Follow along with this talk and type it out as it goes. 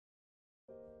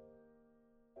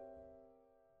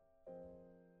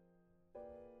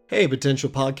Hey, potential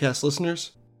podcast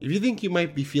listeners. If you think you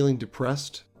might be feeling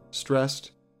depressed,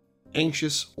 stressed,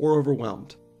 anxious, or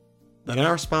overwhelmed, then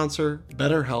our sponsor,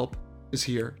 BetterHelp, is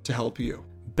here to help you.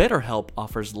 BetterHelp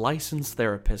offers licensed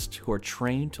therapists who are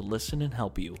trained to listen and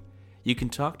help you. You can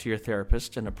talk to your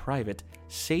therapist in a private,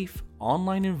 safe,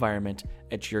 online environment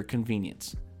at your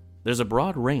convenience. There's a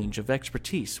broad range of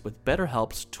expertise with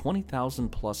BetterHelp's 20,000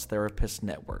 plus therapist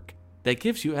network that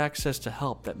gives you access to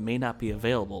help that may not be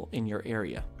available in your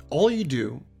area. All you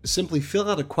do is simply fill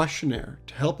out a questionnaire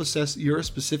to help assess your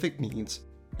specific needs,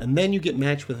 and then you get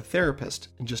matched with a therapist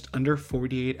in just under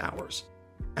 48 hours.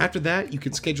 After that, you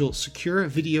can schedule secure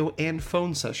video and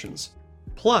phone sessions.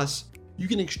 Plus, you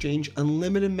can exchange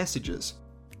unlimited messages,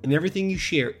 and everything you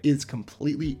share is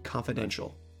completely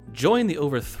confidential. Join the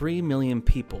over 3 million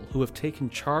people who have taken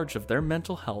charge of their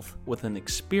mental health with an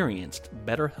experienced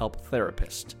BetterHelp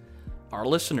therapist. Our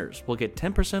listeners will get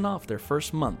 10% off their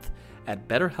first month at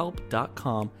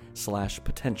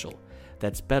betterhelp.com/potential.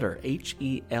 That's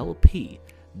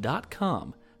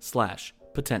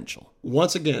betterhelp.com/potential.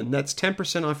 Once again, that's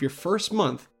 10% off your first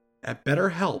month at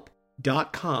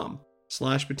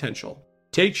betterhelp.com/potential.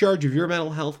 Take charge of your mental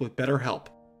health with BetterHelp.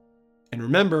 And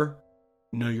remember,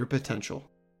 know your potential.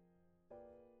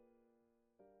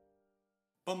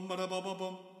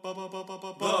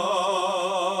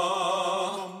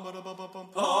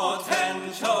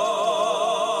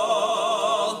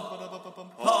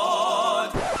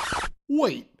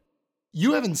 Wait,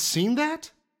 you haven't seen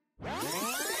that?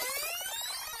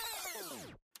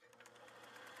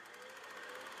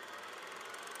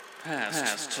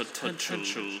 Past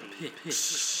potential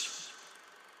picks.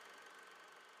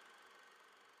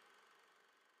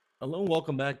 Hello and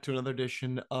welcome back to another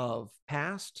edition of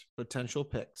Past Potential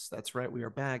Picks. That's right, we are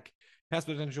back. Past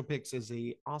Potential Picks is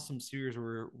an awesome series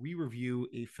where we review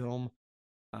a film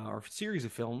or series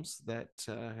of films that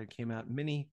came out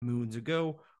many moons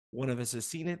ago. One of us has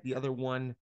seen it, the other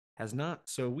one has not.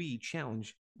 So we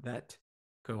challenge that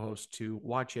co-host to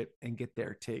watch it and get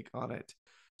their take on it.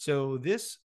 So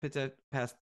this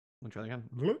past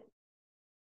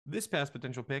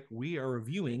potential pick, we are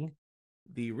reviewing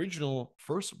the original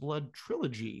First Blood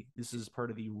trilogy. This is part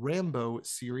of the RAMBO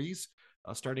series,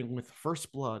 starting with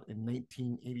First Blood in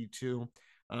 1982,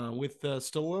 with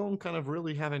Stallone kind of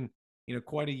really having,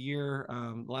 quite a year,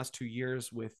 the last 2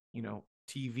 years with,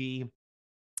 TV,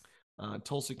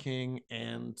 Tulsa King,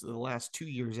 and the last 2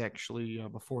 years, actually,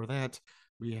 before that,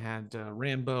 we had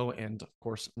RAMBO and, of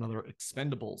course, another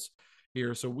Expendables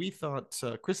here. So we thought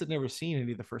Chris had never seen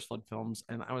any of the First Blood films,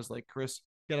 and I was like, Chris,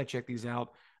 you gotta check these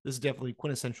out. This is definitely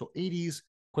quintessential 80s,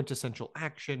 quintessential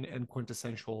action, and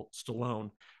quintessential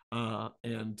Stallone.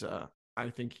 And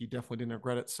I think he definitely didn't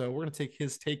regret it. So we're going to take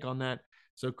his take on that.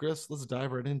 So, Chris, let's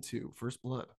dive right into First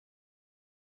Blood.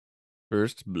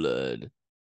 First Blood.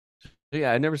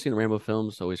 Yeah, I'd never seen the Rambo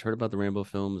films. Always heard about the Rambo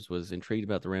films. Was intrigued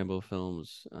about the Rambo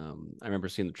films. I remember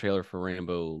seeing the trailer for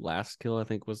Rambo Last Kill, I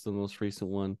think was the most recent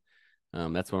one.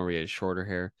 That's one where he had shorter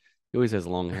hair. He always has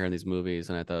long hair in these movies,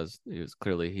 and I thought he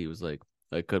was like,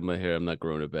 I cut my hair, I'm not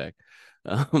growing it back,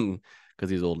 because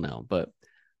he's old now. But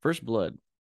First Blood,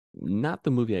 not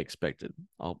the movie I expected.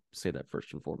 I'll say that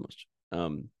first and foremost.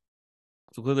 So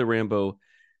clearly Rambo,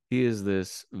 he is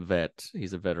this vet.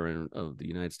 He's a veteran of the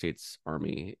United States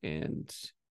Army, and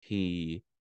he,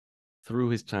 through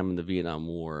his time in the Vietnam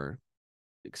War,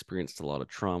 experienced a lot of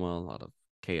trauma, a lot of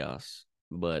chaos,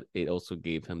 but it also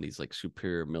gave him these like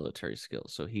superior military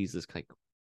skills. So he's this kind of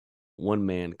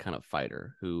one-man kind of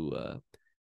fighter who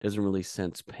doesn't really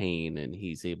sense pain, and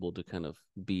he's able to kind of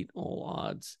beat all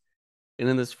odds. And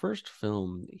in this first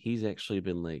film, he's actually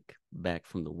been like back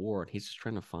from the war, and he's just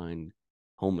trying to find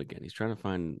home again. He's trying to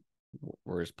find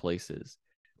where his place is.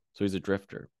 So he's a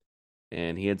drifter,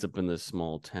 and he ends up in this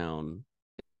small town,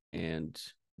 and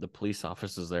the police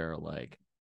officers there are like,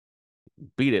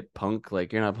 beat it, punk,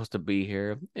 like you're not supposed to be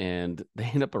here. And they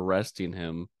end up arresting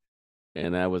him.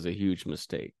 And that was a huge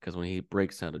mistake, because when he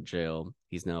breaks out of jail,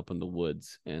 he's now up in the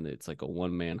woods, and it's like a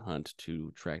one-man hunt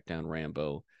to track down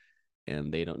Rambo, and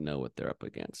they don't know what they're up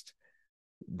against.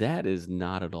 That is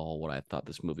not at all what I thought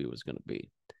this movie was going to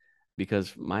be,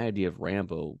 because my idea of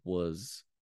Rambo was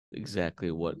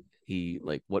exactly what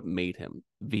made him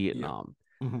Vietnam.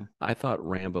 Yeah. Mm-hmm. I thought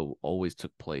Rambo always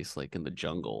took place like in the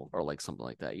jungle or like something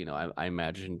like that. I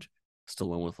imagined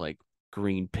Stallone with like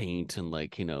green paint and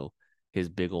like, his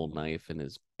big old knife and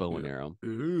his bow and arrow.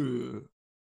 Ooh.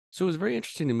 So it was very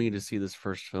interesting to me to see this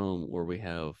first film where we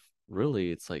have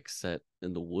really, it's like set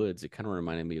in the woods. It kind of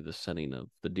reminded me of the setting of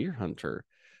The Deer Hunter.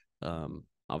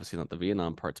 Obviously not the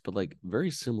Vietnam parts, but like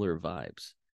very similar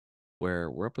vibes. where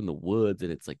we're up in the woods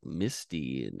and it's like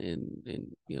misty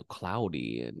and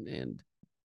cloudy and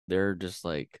they're just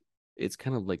like it's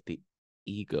kind of like the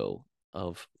ego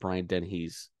of Brian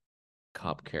Dennehy's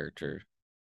cop character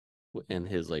and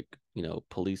his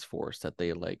police force that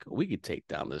they like we could take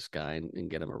down this guy and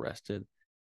get him arrested.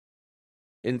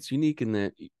 And it's unique in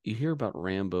that you hear about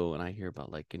Rambo and I hear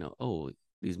about oh,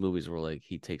 these movies where like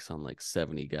he takes on like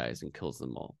 70 guys and kills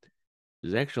them all.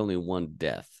 There's actually only one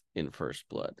death in First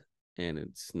Blood, and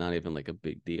it's not even like a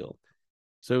big deal.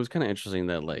 So it was kind of interesting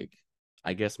that like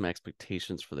I guess my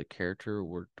expectations for the character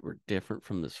were different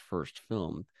from this first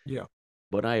film, Yeah.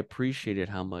 but I appreciated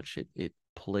how much it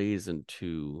plays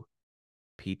into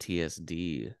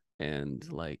PTSD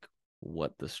and like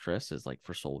what the stress is like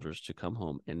for soldiers to come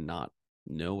home and not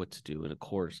know what to do. And of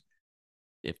course,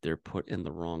 if they're put in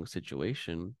the wrong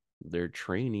situation, their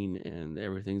training and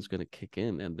everything's going to kick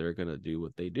in and they're going to do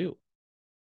what they do.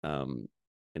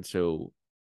 And so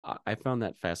I found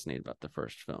that fascinating about the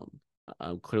first film.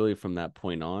 Clearly, from that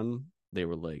point on, they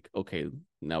were like, okay,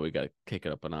 now we got to kick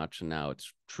it up a notch. And now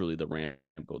it's truly the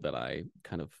Rambo that I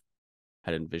kind of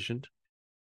had envisioned.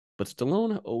 But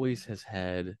Stallone always has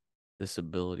had this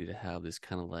ability to have this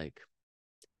kind of like,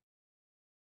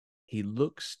 he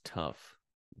looks tough,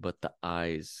 but the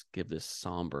eyes give this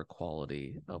somber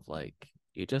quality of like,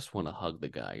 you just want to hug the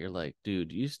guy. You're like,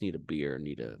 dude, you just need a beer,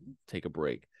 need to take a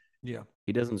break. Yeah.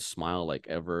 He doesn't smile like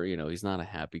ever. He's not a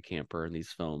happy camper in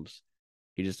these films.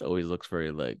 He just always looks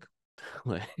very like,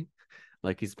 like,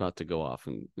 like he's about to go off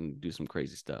and do some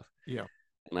crazy stuff. Yeah.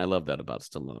 And I love that about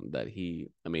Stallone, that he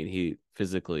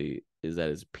physically is at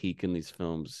his peak in these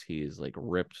films. He is like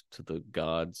ripped to the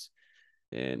gods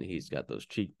and he's got those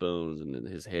cheekbones and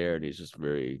his hair and he's just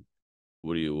very,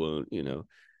 what do you want?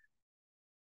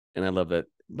 And I love that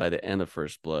by the end of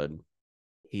First Blood,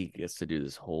 he gets to do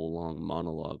this whole long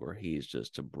monologue where he's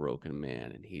just a broken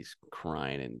man and he's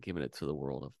crying and giving it to the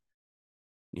world of,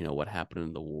 what happened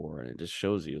in the war. And it just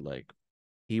shows you like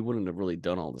he wouldn't have really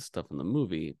done all this stuff in the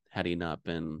movie had he not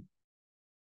been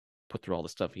put through all the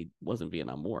stuff he was in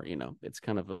Vietnam War. It's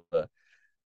kind of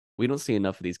we don't see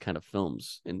enough of these kind of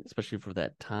films, and especially for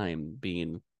that time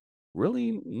being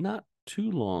really not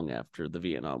too long after the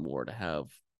Vietnam War to have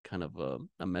kind of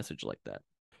a message like that.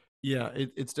 Yeah,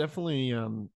 it's definitely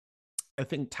I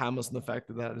think Thomas and the fact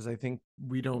of that is I think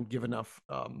we don't give enough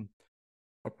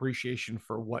appreciation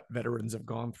for what veterans have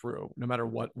gone through, no matter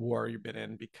what war you've been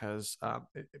in, because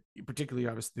particularly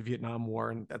obviously the Vietnam War,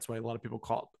 and that's why a lot of people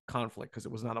call it conflict because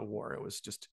it was not a war; it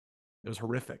was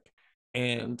horrific.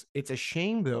 And it's a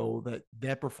shame though that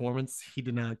that performance he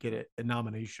did not get a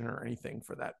nomination or anything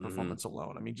for that performance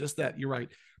alone. I mean, just that you're right,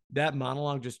 that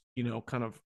monologue just kind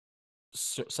of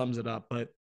sums it up. But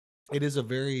it is a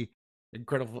very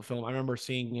incredible film. I remember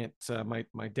seeing it.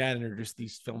 My dad introduced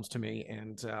these films to me,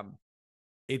 and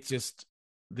it's just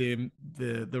the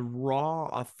raw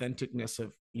authenticness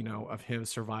of of his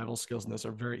survival skills in this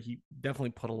are very. He definitely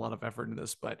put a lot of effort into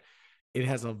this, but it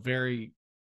has a very,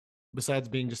 besides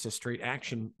being just a straight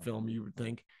action film, you would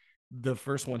think the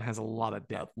first one has a lot of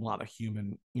depth, a lot of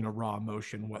human, raw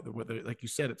emotion. Whether like you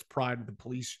said, it's pride of the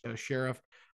police sheriff,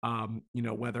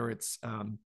 whether it's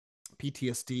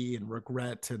PTSD and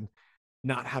regret and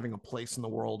not having a place in the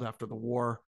world after the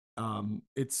war.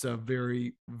 It's a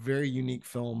very, very unique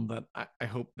film that I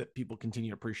hope that people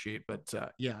continue to appreciate. But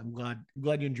yeah, I'm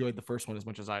glad you enjoyed the first one as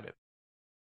much as I did.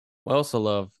 Well, I also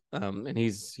love, and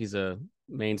he's a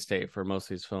mainstay for most of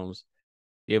these films.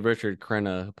 You have Richard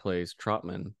Crenna who plays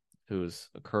Trotman, who's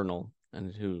a colonel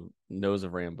and who knows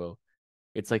of Rambo.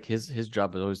 It's like his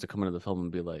job is always to come into the film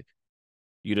and be like,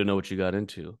 "You don't know what you got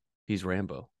into. He's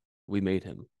Rambo. We made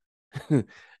him."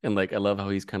 And like I love how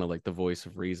he's kind of like the voice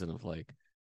of reason of like,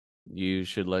 you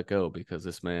should let go because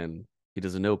this man, he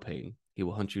doesn't know pain. He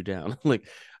will hunt you down. Like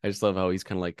I just love how he's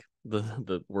kind of like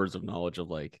the words of knowledge of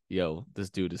like, yo, this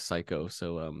dude is psycho,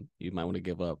 so you might want to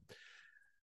give up.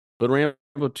 But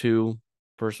Rambo 2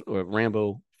 first, or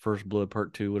Rambo First Blood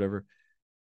Part 2, whatever.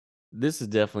 This is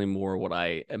definitely more what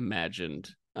I imagined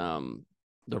the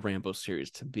Rambo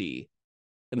series to be.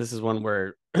 And this is one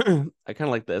where I kind of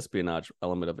like the espionage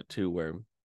element of it too, where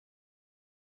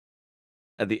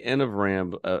at the end of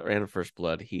Rambo First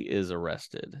Blood, he is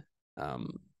arrested,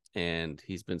 and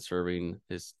he's been serving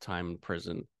his time in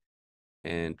prison.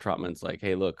 And Trotman's like,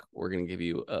 "Hey, look, we're gonna give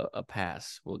you a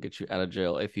pass. We'll get you out of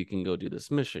jail if you can go do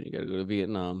this mission. You got to go to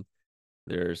Vietnam.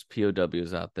 There's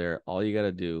POWs out there. All you got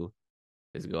to do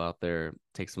is go out there,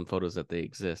 take some photos that they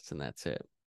exist, and that's it."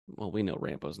 Well, we know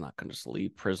Rambo's not going to just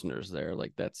leave prisoners there.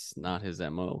 Like that's not his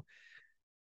MO.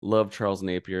 Love Charles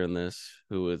Napier in this,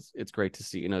 who is, it's great to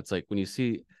see. It's like when you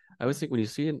see, I always think when you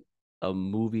see a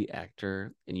movie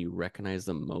actor and you recognize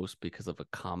them most because of a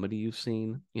comedy you've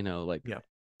seen, like Yeah.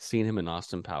 seeing him in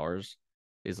Austin Powers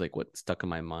is like what stuck in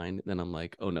my mind. Then I'm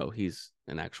like, oh no, he's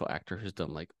an actual actor who's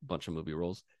done like a bunch of movie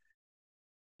roles.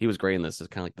 He was great in this as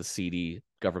kind of like the seedy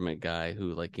government guy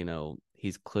who, like,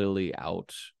 he's clearly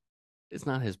out. It's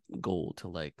not his goal to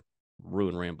like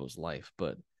ruin Rambo's life,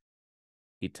 but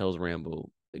he tells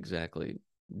Rambo exactly,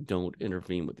 don't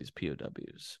intervene with these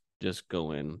POWs. Just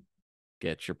go in,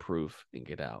 get your proof, and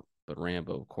get out. But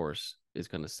Rambo, of course, is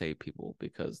going to save people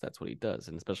because that's what he does.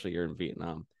 And especially you're in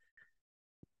Vietnam.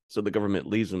 So the government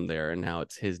leaves him there, and now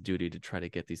it's his duty to try to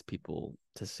get these people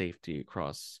to safety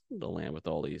across the land with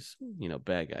all these,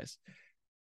 bad guys.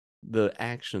 The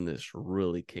action this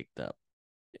really kicked up.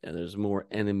 And there's more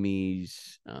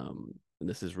enemies. And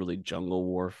this is really jungle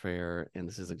warfare, and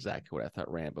this is exactly what I thought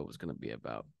Rambo was going to be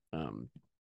about. And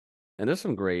there's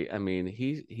some great. I mean,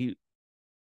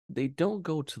 they don't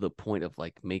go to the point of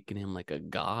like making him like a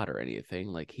god or anything.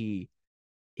 Like he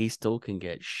still can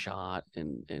get shot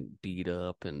and beat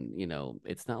up, and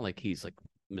it's not like he's like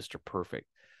Mr. Perfect.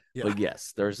 Yeah. But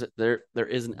yes, there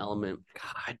is an element.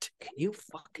 God, can you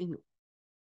fucking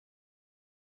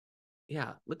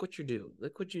yeah? Look what you do.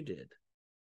 Look what you did.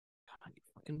 God, you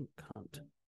fucking cunt.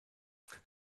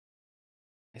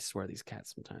 I swear these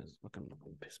cats sometimes fucking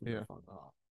piss me the fuck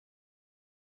off.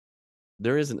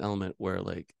 There is an element where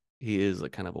like he is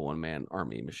like kind of a one-man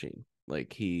army machine.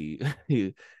 Like he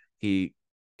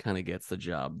kind of gets the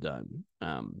job done.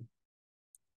 And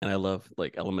I love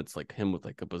like elements like him with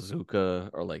like a bazooka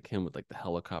or like him with like the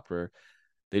helicopter.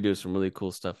 They do some really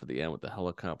cool stuff at the end with the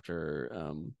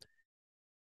helicopter.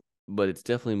 But it's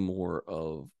definitely more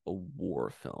of a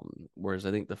war film. Whereas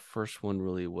I think the first one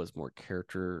really was more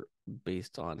character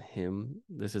based on him.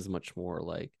 This is much more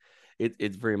like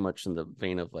it's very much in the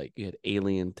vein of like you had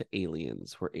Alien to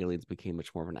Aliens, where Aliens became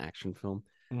much more of an action film.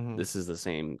 Mm-hmm. This is the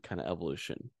same kind of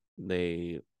evolution.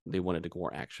 They wanted to go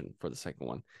more action for the second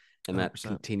one. And that 100%.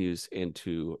 continues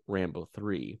into Rambo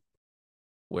 3,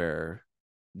 where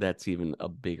that's even a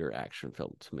bigger action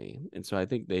film to me. And so I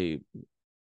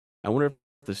wonder if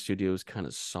the studios kind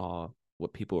of saw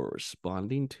what people were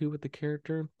responding to with the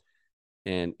character.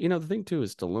 And, the thing too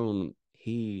is Stallone,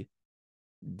 he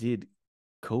did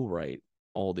co-write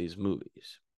all these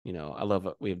movies. I love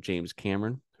it. We have James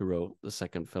Cameron, who wrote the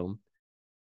second film,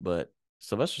 but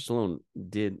Sylvester Stallone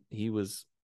he was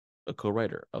a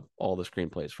co-writer of all the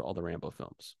screenplays for all the Rambo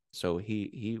films. So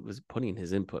he was putting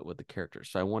his input with the characters.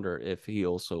 So I wonder if he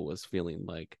also was feeling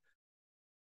like,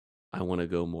 I want to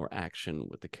go more action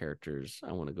with the characters.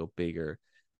 I want to go bigger.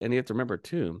 And you have to remember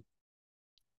too,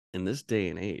 in this day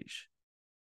and age,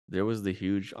 there was the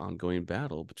huge ongoing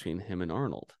battle between him and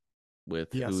Arnold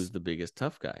with who's the biggest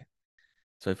tough guy.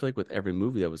 So I feel like with every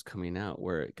movie that was coming out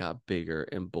where it got bigger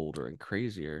and bolder and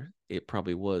crazier, it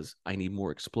probably was, I need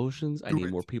more explosions. I need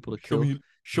more people to kill.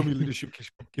 Show me leadership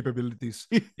capabilities.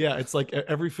 Yeah, it's like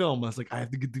every film. I was like, I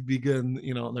have to get the big gun.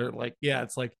 They're like, yeah,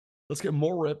 it's like let's get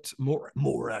more ripped,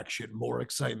 more action, more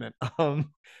excitement.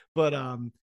 But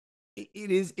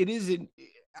it is.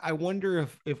 I wonder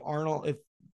if Arnold, if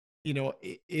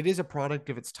it is a product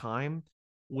of its time,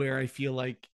 where I feel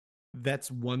like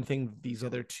that's one thing these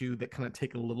other two that kind of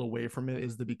take a little away from it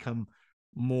is to become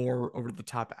more over the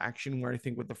top action, where I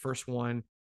think with the first one,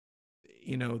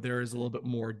 there is a little bit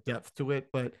more depth to it.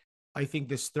 But I think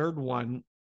this third one,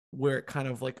 where it kind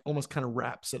of like almost kind of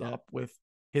wraps it up with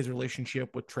his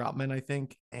relationship with Troutman, I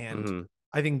think. And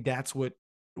I think that's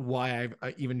why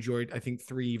I even enjoyed, I think,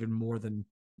 3 even more than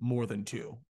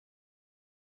 2.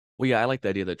 Well, yeah, I like the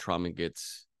idea that Troutman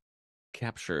gets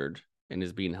captured and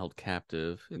is being held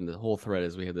captive. And the whole thread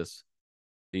is we have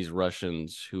these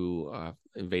Russians who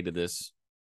invaded this.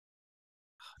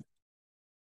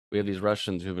 We have these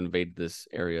Russians who've invaded this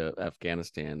area of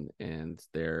Afghanistan, and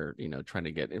they're trying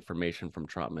to get information from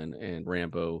Troutman. And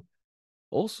Rambo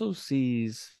also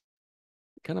sees,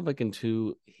 kind of like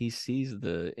he sees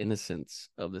the innocents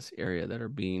of this area that are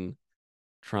being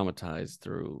traumatized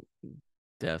through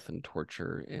death and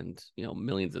torture, and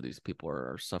millions of these people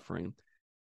are suffering.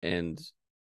 And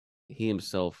he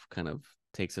himself kind of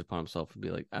takes it upon himself to be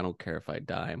like, I don't care if I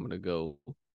die, I'm going to go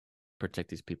protect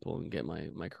these people and get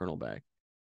my colonel back.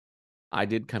 I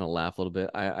did kind of laugh a little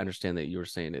bit. I understand that you were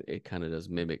saying it kind of does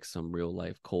mimic some real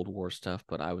life Cold War stuff,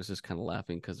 but I was just kind of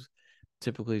laughing because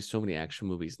typically so many action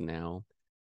movies now,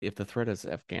 if the threat is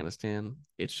Afghanistan,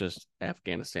 it's just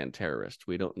Afghanistan terrorist.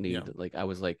 We don't need like, I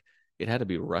was like, it had to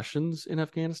be Russians in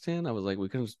Afghanistan. I was like, we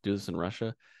couldn't just do this in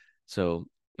Russia. So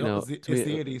it's the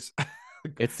 80s.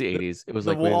 It's the 80s. It was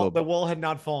the like wall. The wall had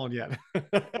not fallen yet.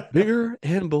 bigger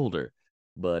and bolder.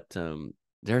 But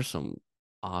there's some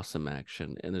awesome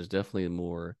action, and there's definitely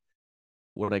more.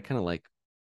 What I kind of like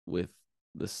with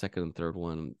the second and third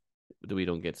one that we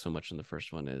don't get so much in the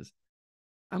first one is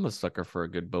I'm a sucker for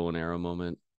a good bow and arrow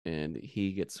moment, and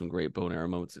he gets some great bow and arrow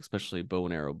moments, especially bow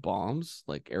and arrow bombs,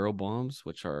 like arrow bombs,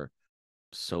 which are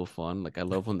so fun. Like I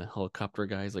love when the helicopter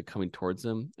guy is like coming towards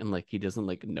him, and like he doesn't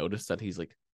like notice that he's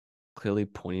like clearly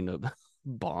pointing a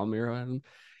bomb arrow at him.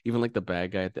 Even like the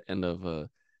bad guy at the end of the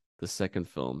second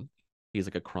film, he's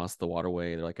like across the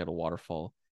waterway, they're like at a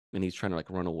waterfall, and he's trying to like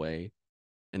run away,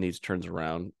 and he just turns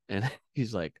around and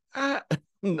he's like, ah,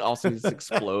 and also he just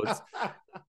explodes.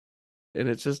 And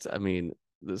it's just, I mean,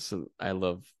 this I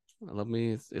love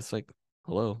me. It's like,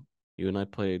 hello, you and I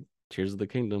played Tears of the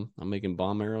Kingdom. I'm making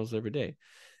bomb arrows every day.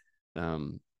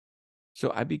 Um,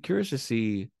 so I'd be curious to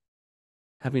see,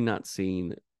 having not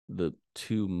seen the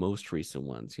two most recent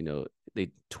ones.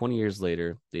 They 20 years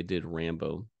later they did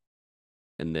Rambo,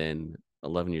 and then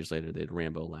 11 years later they did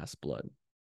Rambo: Last Blood.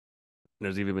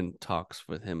 There's even been talks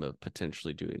with him of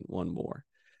potentially doing one more,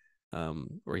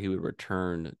 where he would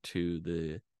return to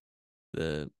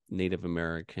the Native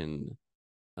American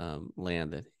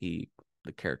land that the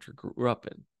character grew up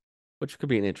in, which could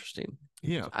be an interesting.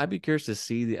 Yeah. So I'd be curious to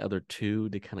see the other two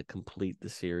to kind of complete the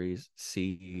series,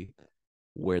 see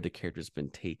where the character's been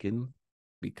taken,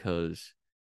 because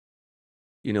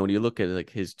when you look at like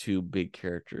his two big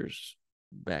characters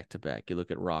back to back, you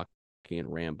look at Rocky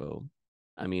and Rambo.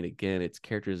 I mean, again, it's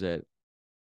characters that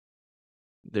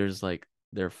there's like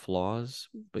their flaws,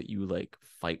 but you like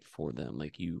fight for them,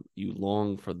 like you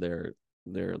long for their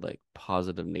like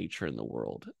positive nature in the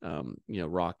world.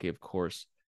 Rocky, of course,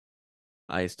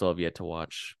 I still have yet to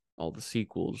watch all the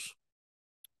sequels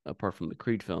apart from the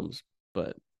Creed films,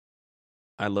 but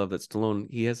I love that Stallone,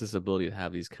 he has this ability to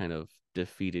have these kind of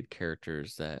defeated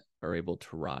characters that are able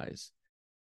to rise.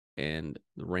 And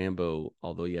Rambo,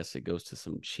 although yes, it goes to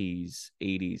some cheese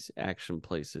 80s action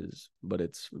places, but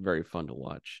it's very fun to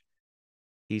watch.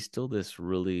 He's still this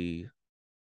really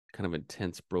kind of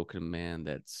intense, broken man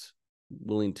that's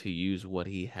willing to use what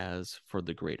he has for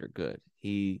the greater good.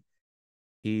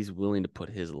 He's willing to put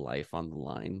his life on the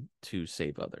line to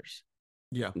save others.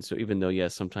 Yeah. And so even though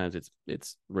yes, sometimes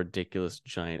it's ridiculous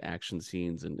giant action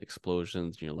scenes and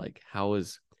explosions, you're like, how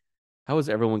is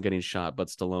everyone getting shot but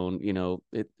Stallone?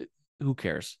 Who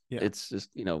cares? Yeah. It's just,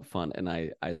 fun. And I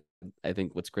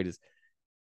think what's great is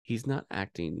he's not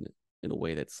acting in a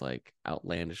way that's like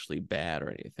outlandishly bad or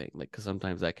anything. Like, because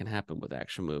sometimes that can happen with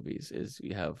action movies, is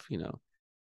you have,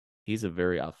 he's a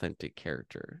very authentic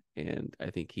character. And I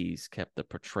think he's kept the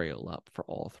portrayal up for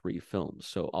all three films.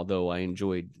 So although I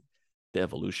enjoyed the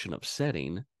evolution of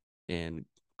setting and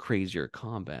crazier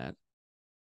combat,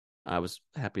 I was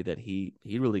happy that he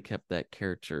really kept that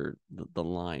character, the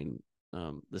line,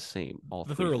 the same all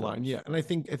The three third films. line, yeah. And I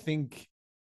think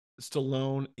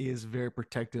Stallone is very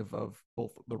protective of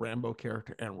both the Rambo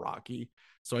character and Rocky.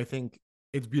 So I think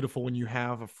it's beautiful when you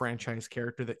have a franchise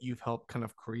character that you've helped kind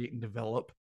of create and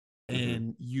develop, Mm-hmm.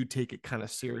 and you take it kind of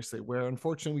seriously. Where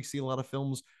unfortunately we see a lot of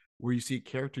films where you see a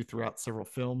character throughout several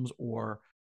films, or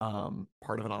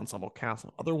part of an ensemble cast.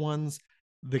 On other ones,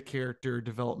 the character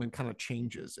development kind of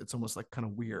changes. It's almost like kind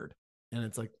of weird, and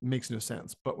it's like makes no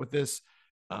sense. But with this,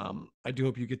 I do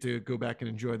hope you get to go back and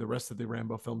enjoy the rest of the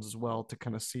Rambo films as well, to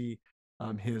kind of see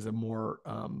his a more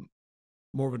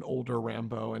of an older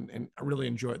Rambo, and I really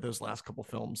enjoyed those last couple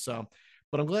films. So,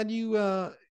 but I'm glad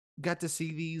you got to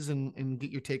see these and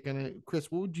get your take on it. Chris,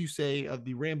 what would you say of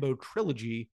the Rambo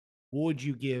trilogy? What would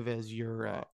you give as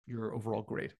your overall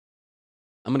grade?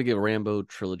 I'm gonna give Rambo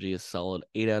trilogy a solid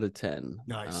 8 out of 10.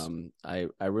 Nice. I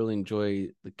really enjoy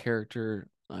the character.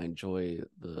 I enjoy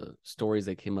the stories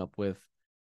they came up with.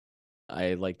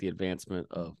 I like the advancement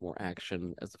of more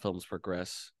action as the films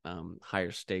progress,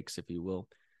 higher stakes, if you will.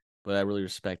 But I really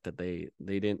respect that they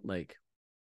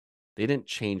didn't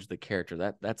change the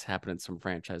character. That's happened in some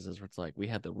franchises where it's like we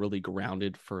had the really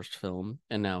grounded first film,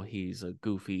 and now he's a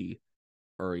goofy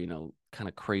or kind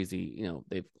of crazy.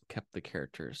 They've kept the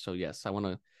character. So yes, I want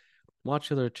to watch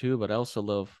the other two, but I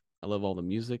love all the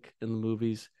music in the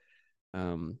movies,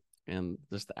 and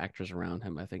just the actors around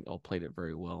him. I think all played it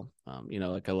very well.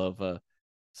 Like I love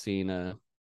seeing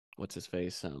what's his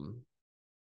face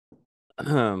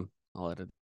I'll edit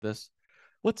this.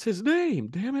 What's his name?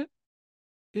 Damn it!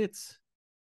 It's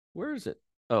where is it?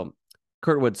 Oh,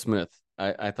 Kurtwood Smith.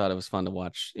 I thought it was fun to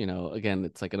watch. Again,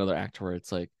 it's like another actor where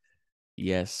it's like,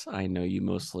 yes, I know you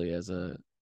mostly as a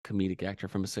comedic actor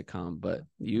from a sitcom, but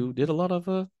you did a lot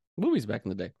of movies back in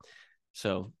the day.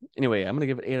 So anyway, I'm gonna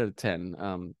give it 8 out of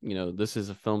 10. This is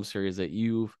a film series that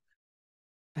you've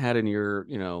had in your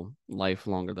life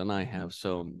longer than I have.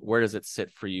 So where does it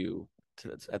sit for you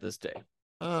at this day.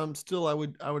 Still, I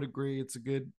would agree. It's a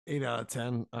good 8 out of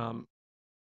 10.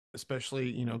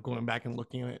 Especially, going back and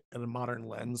looking at it at a modern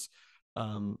lens.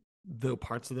 Though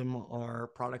parts of them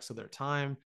are products of their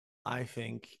time, I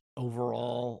think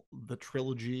overall the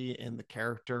trilogy and the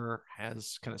character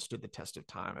has kind of stood the test of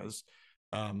time as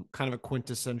kind of a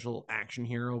quintessential action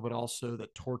hero, but also the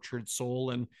tortured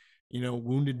soul and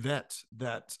wounded vet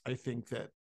that I think that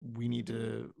we need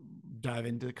to dive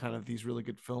into kind of these really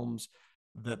good films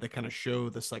that they kind of show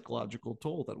the psychological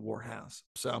toll that war has.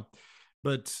 So,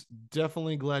 but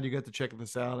definitely glad you got to check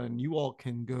this out, and you all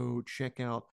can go check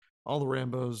out all the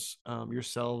Rambos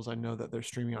yourselves. I know that they're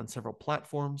streaming on several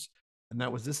platforms, and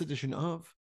that was this edition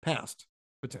of Past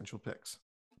Potential Picks.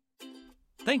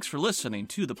 Thanks for listening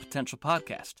to the Potential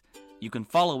Podcast. You can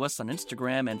follow us on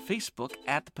Instagram and Facebook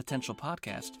at The Potential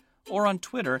Podcast, or on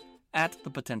Twitter at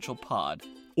The Potential Pod.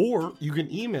 Or you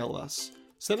can email us.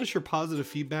 Send us your positive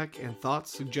feedback and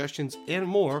thoughts, suggestions, and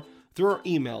more through our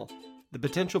email,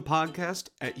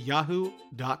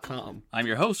 thepotentialpodcast@yahoo.com. I'm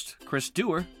your host, Chris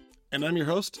Dewar. And I'm your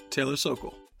host, Taylor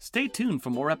Sokol. Stay tuned for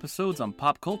more episodes on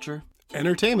pop culture,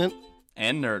 entertainment,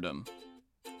 and nerdom.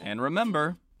 And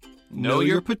remember, know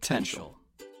your potential.